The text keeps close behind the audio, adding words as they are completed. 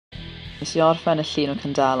Nes I orffen y llun o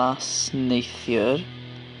Candelas neithiwr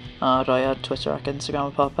a rhoi ar Twitter ac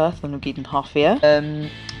Instagram a popeth, ond nhw gyd yn hoffi e.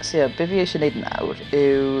 So ie, be fi eisiau gwneud nawr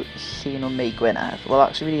yw llun o Mei Gwynedd. Wel,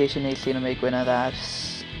 actually fi eisiau gwneud llun o Mei Gwynedd ers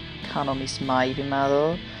canol mis Mai, fi'n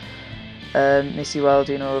meddwl. Nes I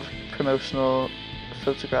weld un o'r promotional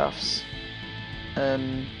photographs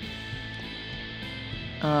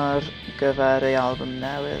ar gyfer ei album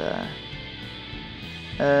newydd e.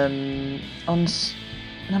 Ond,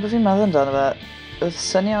 na beth fi'n meddwl amdano fe, oedd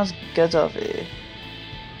syniad gyda fi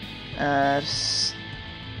ers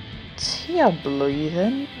tua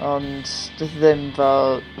blwyddyn, ond doedd ddim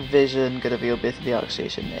fel vision gyda fi o beth fi actually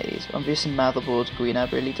eisiau gwneud, ond fi eisiau meddwl bod gwyneb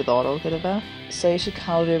really diddorol gyda fe. So eisiau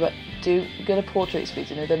cael rhywbeth, gyda portraits fi,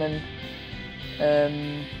 dyn nhw ddim yn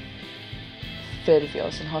ffurfiol,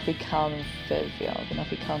 sy'n hoffi cael nhw'n ffurfiol, fi'n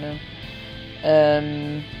hoffi cael nhw'n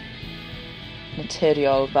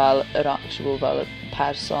naturiol fel yr actual, fel y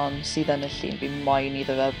person sydd yn y llun. Fi moyn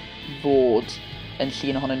iddo fe fod yn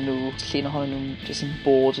llun ohonyn nhw jyst yn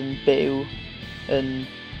bod yn byw, yn,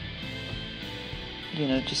 you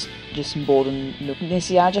know, jyst yn bod yn nhw. Nes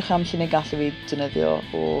I edrych am llun ei gallu fi defnyddio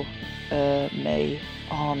o Mei,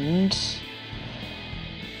 ond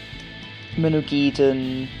maen nhw gyd yn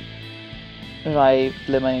rai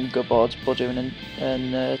ble mae'n gwybod bod rhywun yn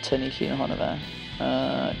tynnu llun ohono fe.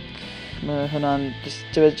 Mae hwnna'n,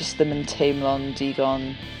 dyw e jyst ddim yn teimlo'n digon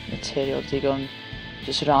naturiol, digon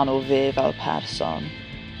jyst rhan o fe fel person.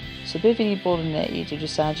 So be fi wedi bod yn neud yw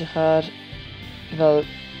jyst edrych ar fel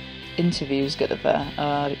interviews gyda fe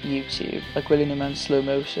ar YouTube a gwylio nhw mewn slow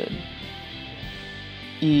motion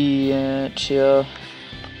I trio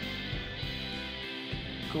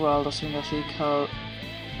gweld os fi'n gallu cael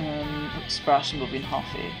expression bod fi'n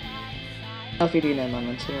hoffi. A fi wedi neud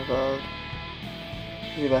mae'n teimlo fel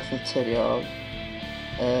rhywbeth naturiol.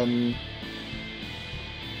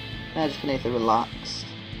 Edrych yn eitha relaxed.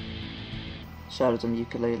 Siarad am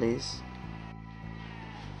ukuleles.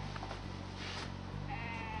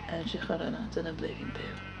 Edrych ar yna, dyna ble fi'n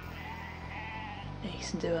byw.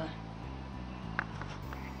 Neis yn dyw e.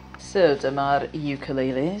 So, dyma'r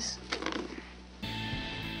ukuleles.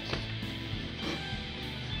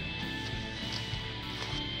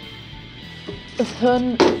 Oedd hwn,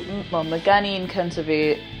 wel, mae gen i'n cyntaf fi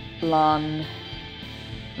lan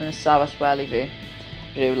mewn ystafell wely fi,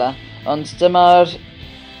 rhywle. Ond dyma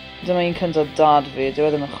un cyntaf dad fi, dyw e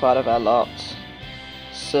ddim yn chwarae fe lot.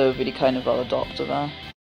 So fi wedi kind of fel adopto fe.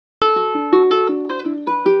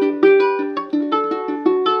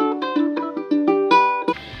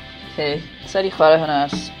 Okay, so I wedi chwarae hwnna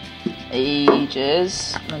ers ages.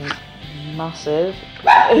 Mae'n massive.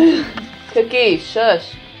 Cookie, shush!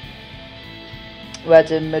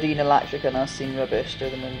 Wedyn mae'r un electric yna sy'n rubbish,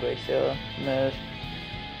 dwi ddim yn gweithio. Mae'r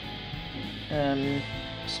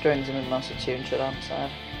strings yn mynd mas o tune trwy'r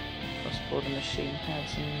amser. Os bod y machine head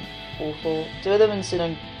sy'n awful. Dwi ddim yn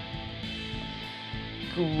sy'n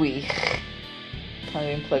gwych pan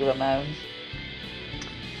fi'n plug fe mewn.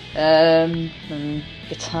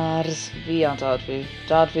 Guitars fi a dad fi.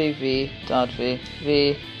 Dad fi, fi, dad fi, fi,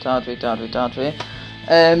 dad fi, dad fi, dad fi.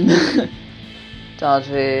 Dad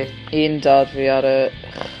fi, un dad fi ar y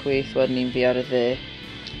chwith, wedyn un fi ar y dde.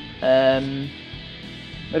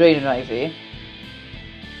 Mae'r un yn rai fi.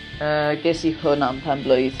 Ges I hwn am pen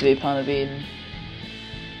blwydd fi pan o fi'n...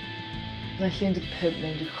 Felly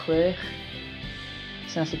 15-16.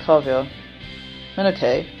 Sy'n allu cofio. Mae'n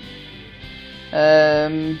oce.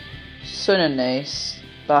 Swn yn neis,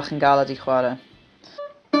 bach yn galed I chwarae.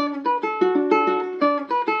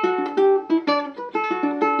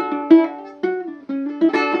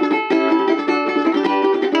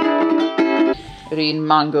 Yr un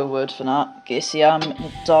mango wood fyna, ges I am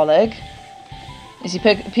Nadolig. Nes I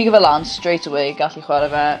pigo fe lan straight away, gallu chwarae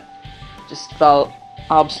fe, just fel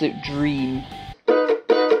absolute dream.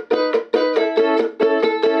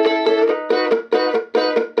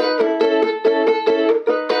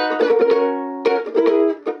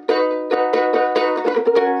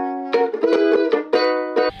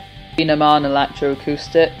 Fi'n yma yn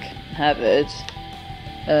electro-acoustic hefyd,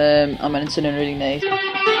 a mae'n swnio'n really nice.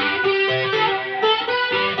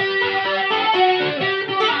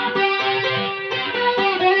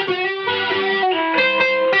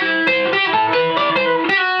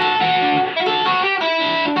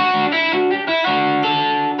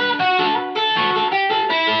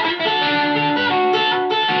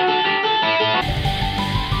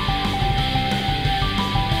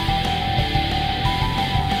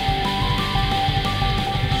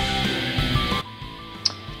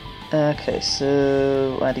 Okay,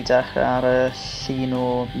 so wedi dechrau ar y llun o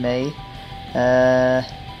Mei.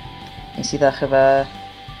 Nes I ddechrau fe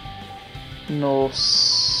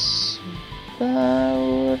nos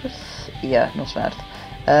Fawrth. Ie, nos Ferth.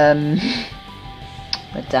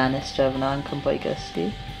 Mae Dennis dref yna'n cwmpa i gysgu.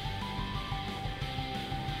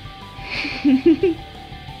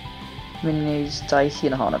 Mi'n neud 2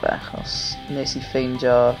 llun ohono fe, achos nes i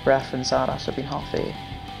ffeindio reference arall o fi'n hoffi.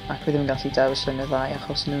 Ac fi ddim yn gallu dewis rhwng y ddau,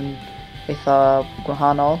 achos nhw'n eitha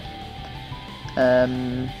gwahanol.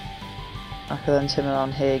 Ac oedd yn teimlo'n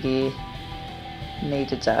anheg i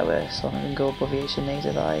neud y dewis, ond fi'n gwybod bod fi eisiau neud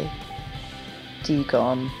y ddau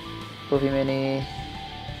digon, bod fi'n mynd i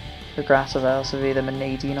regreto fel so fi ddim yn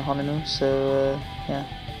neud un ohonyn nhw, so yeah.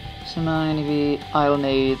 So mlaen i fi ail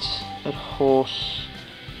wneud yr holl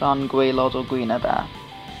rhan gwaelod o Gwynedd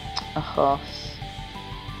achos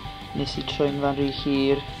nes i troi'n fan rhy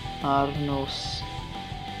hir ar nos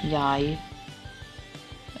Iau.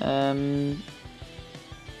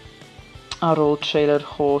 Ar ôl treulio'r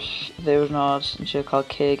holl ddiwrnod yn trio cael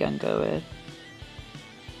ceg angywir.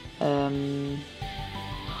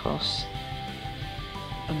 Achos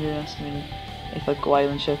yn rhywbeth mi'n eitha gwael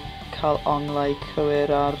yn trio cael onglau cywir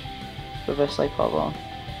ar rhyfysau pobl.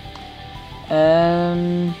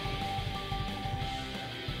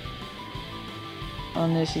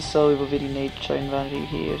 Ond nes i sylwi bod fi wedi gwneud troi'n fan rhy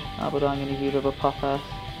hir a bod angen i fi rhywbeth popeth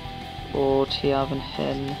o tua fan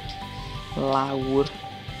hyn lawr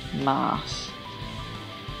mas.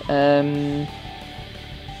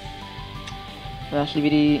 Felly fi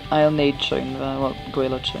wedi ail wneud troi'n fe, wel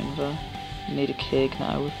gwaelod troi'n fe, wneud y ceg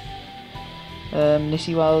nawr. Nes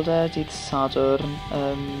i weld dydd Sadwrn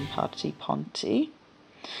parti Ponti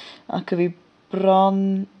ac fi bron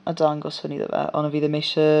a dangos hwn iddo fe, ond fi ddim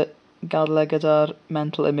eisiau gadael gyda'r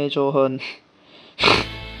mental image o hwn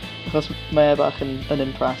achos mae bach yn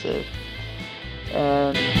impressive.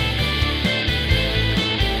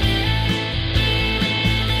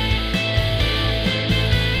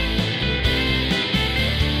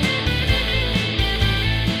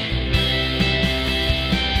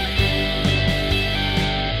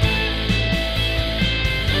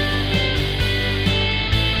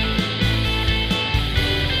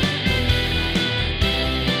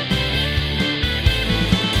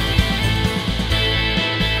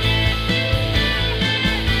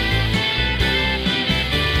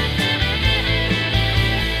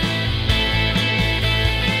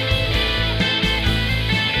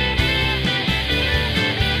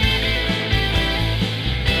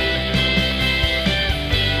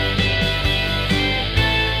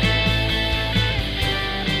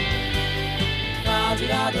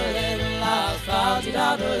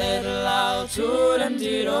 Toot and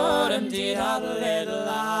dee, oh, and dee, da, da, da,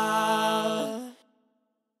 da.